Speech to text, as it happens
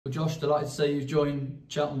Well, Josh, delighted to say you've joined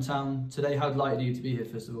Cheltenham Town today. How delighted are you to be here,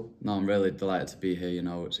 first of all? No, I'm really delighted to be here. You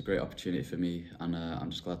know, it's a great opportunity for me, and I'm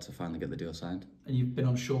just glad to finally get the deal signed. And you've been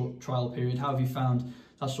on a short trial period. How have you found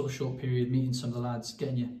that sort of short period, meeting some of the lads,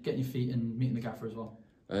 getting your feet and meeting the gaffer as well?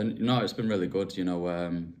 No, it's been really good. You know,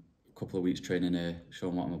 a couple of weeks training here,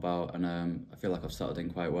 showing what I'm about, and I feel like I've settled in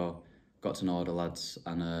quite well. Got to know all the lads,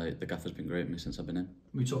 and the gaffer's been great with me since I've been in.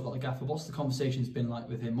 We talk about the gaffer. What's the conversations been like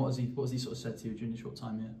with him? What has he sort of said to you during the short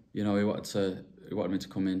time here? You know, he wanted me to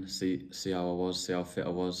come in, see how I was, see how fit I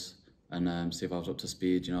was, and see if I was up to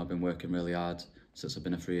speed. You know, I've been working really hard since I've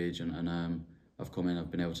been a free agent, and I've come in,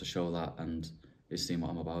 I've been able to show that, and he's seen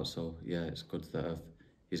what I'm about. So yeah, it's good that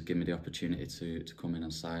he's given me the opportunity to come in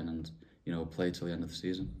and sign and, you know, play till the end of the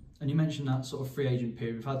season. And you mentioned that sort of free agent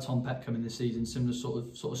period. We've had Tom Peck come in this season, similar sort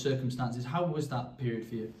of circumstances. How was that period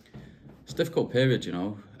for you? It's a difficult period, you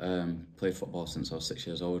know. Played football since I was 6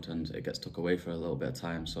 years old, and it gets took away for a little bit of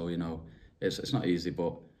time. So you know, it's not easy,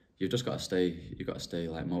 but you've just got to stay. You've got to stay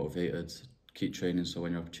like motivated, keep training. So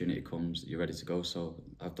when your opportunity comes, you're ready to go. So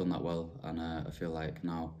I've done that well, and I feel like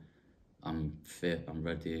now I'm fit, I'm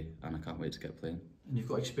ready, and I can't wait to get playing. And you've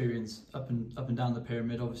got experience up and down the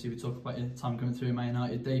pyramid. Obviously, we talk about your time coming through Man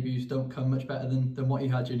United. Debuts don't come much better than what you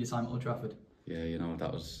had during your time at Old Trafford. Yeah, you know,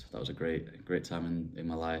 that was a great time in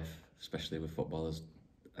my life, especially with footballers.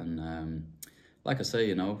 And like I say,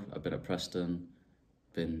 you know, I've been at Preston,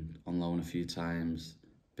 been on loan a few times,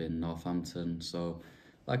 been Northampton. So,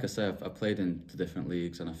 like I say, I've played in the different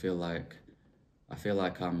leagues, and I feel like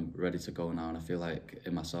I'm ready to go now, and I feel like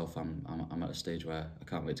in myself I'm at a stage where I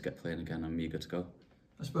can't wait to get playing again. I'm eager to go.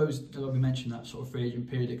 I suppose, like we mentioned, that sort of free agent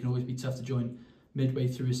period, it can always be tough to join midway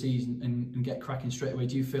through a season and get cracking straight away.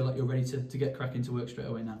 Do you feel like you're ready to get cracking to work straight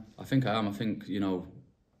away now? I think I am. I think, you know,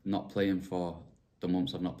 not playing for the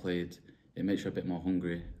months I've not played, it makes you a bit more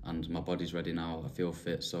hungry, and my body's ready now. I feel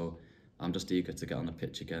fit, so I'm just eager to get on the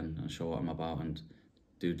pitch again and show what I'm about and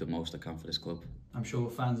do the most I can for this club. I'm sure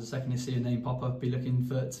fans, the second they see a name pop up, be looking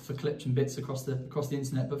for clips and bits across the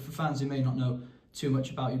internet. But for fans who may not know too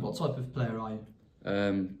much about you, what type of player are you?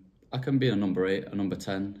 I can be a number 8, a number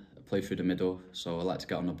 10, play through the middle. So I like to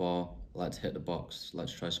get on the ball, I like to hit the box, I like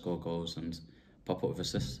to try to score goals and pop up with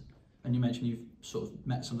assists. And you mentioned you've sort of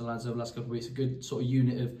met some of the lads over the last couple of weeks, a good sort of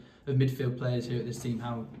unit of midfield players here at this team.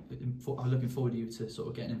 How I'm looking forward to you to sort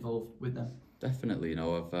of getting involved with them. Definitely, you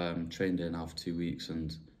know, I've trained here now for 2 weeks,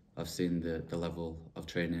 and I've seen the level of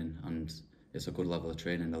training, and it's a good level of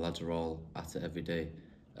training. The lads are all at it every day,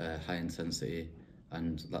 high intensity,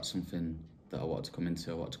 and that's something that I want to come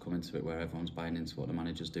into. I want to come into it where everyone's buying into what the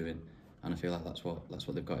manager's doing, and I feel like that's what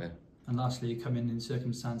they've got here. And lastly, you come in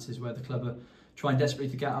circumstances where the club are trying desperately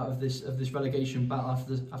to get out of this relegation battle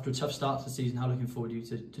after a tough start to the season. How looking forward are you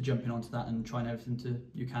to jumping onto that and trying everything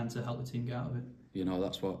you can to help the team get out of it? You know,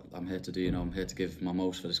 that's what I'm here to do. You know, I'm here to give my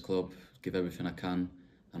most for this club, give everything I can,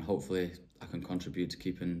 and hopefully I can contribute to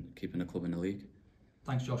keeping the club in the league.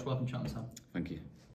 Thanks, Josh. Welcome, Cheltenham Town. Thank you.